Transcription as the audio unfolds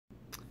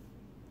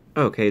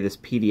Okay, this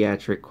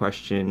pediatric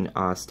question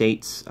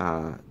states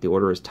the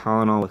order is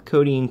Tylenol with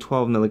codeine,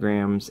 12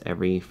 milligrams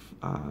every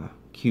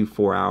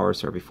Q4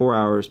 hours, or every 4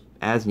 hours,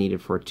 as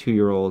needed for a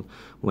 2-year-old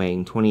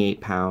weighing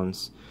 28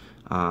 pounds.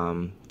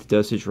 The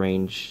dosage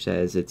range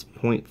says it's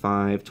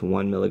 0.5 to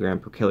 1 milligram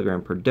per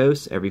kilogram per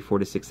dose every 4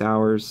 to 6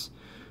 hours.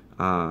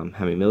 How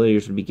many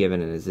milliliters would be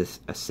given, and is this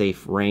a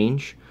safe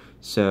range?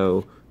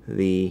 So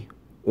the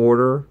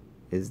order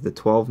is the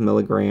 12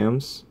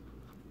 milligrams.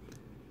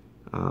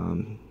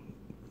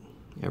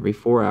 Every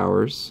 4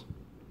 hours,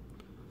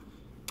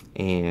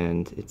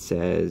 and it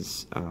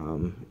says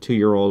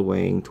 2-year-old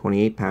weighing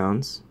 28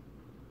 pounds,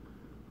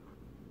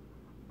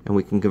 and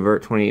we can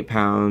convert 28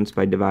 pounds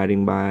by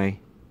dividing by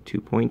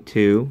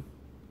 2.2,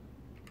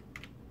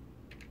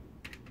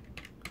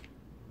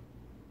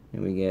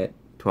 and we get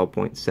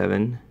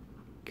 12.7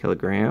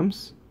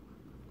 kilograms.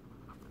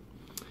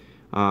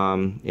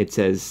 It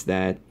says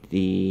that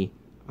the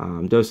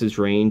dosage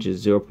range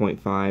is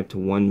 0.5 to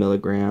 1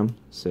 milligram,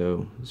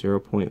 so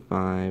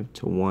 0.5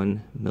 to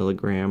 1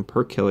 milligram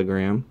per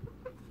kilogram.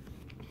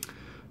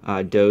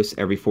 Dose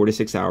every 4 to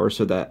 6 hours,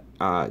 so that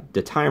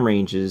the time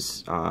range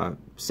is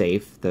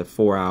safe, the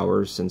 4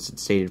 hours, since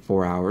it's stated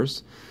 4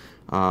 hours.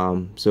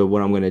 So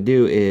what I'm going to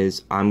do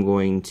is I'm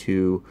going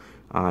to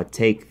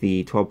take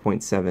the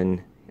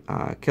 12.7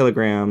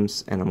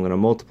 kilograms, and I'm going to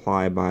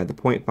multiply by the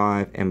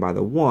 0.5 and by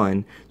the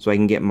 1, so I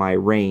can get my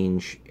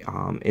range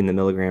in the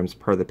milligrams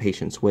per the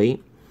patient's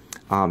weight,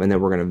 and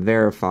then we're going to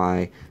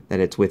verify that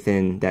it's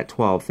within, that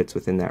 12 fits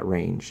within that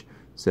range.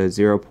 So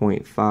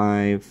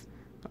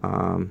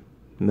 0.5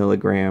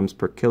 milligrams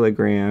per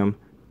kilogram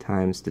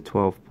times the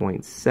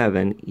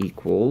 12.7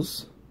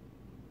 equals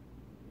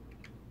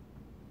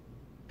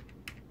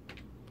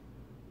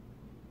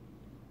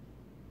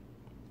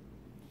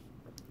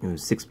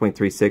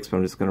 6.36, but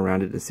I'm just going to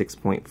round it to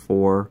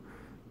 6.4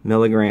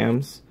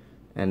 milligrams,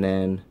 and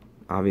then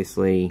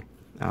obviously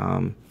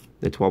the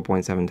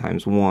 12.7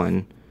 times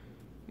 1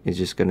 is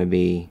just going to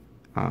be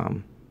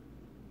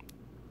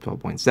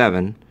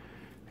 12.7,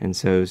 and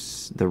so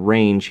the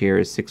range here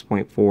is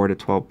 6.4 to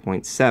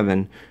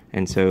 12.7,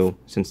 and so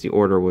since the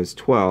order was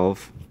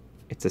 12,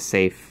 it's a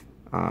safe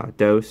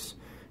dose.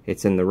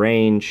 It's in the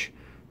range,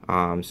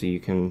 so you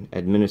can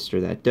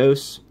administer that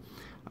dose.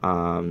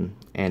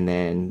 And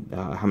then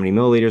how many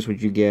milliliters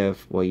would you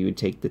give? Well, you would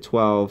take the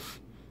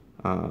 12.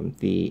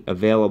 The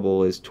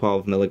available is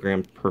 12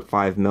 milligrams per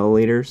 5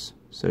 milliliters,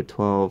 so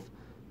 12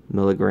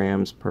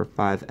 milligrams per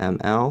 5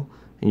 ml.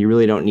 And you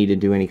really don't need to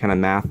do any kind of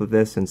math with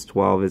this, since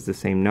 12 is the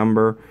same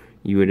number.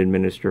 You would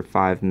administer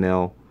 5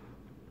 ml,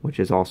 which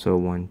is also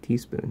 1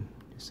 teaspoon,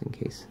 just in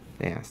case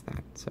they ask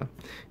that. So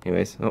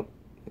anyways, oh,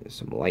 there's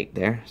some light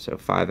there. So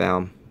 5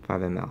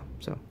 ml.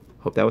 So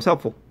hope that was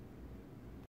helpful.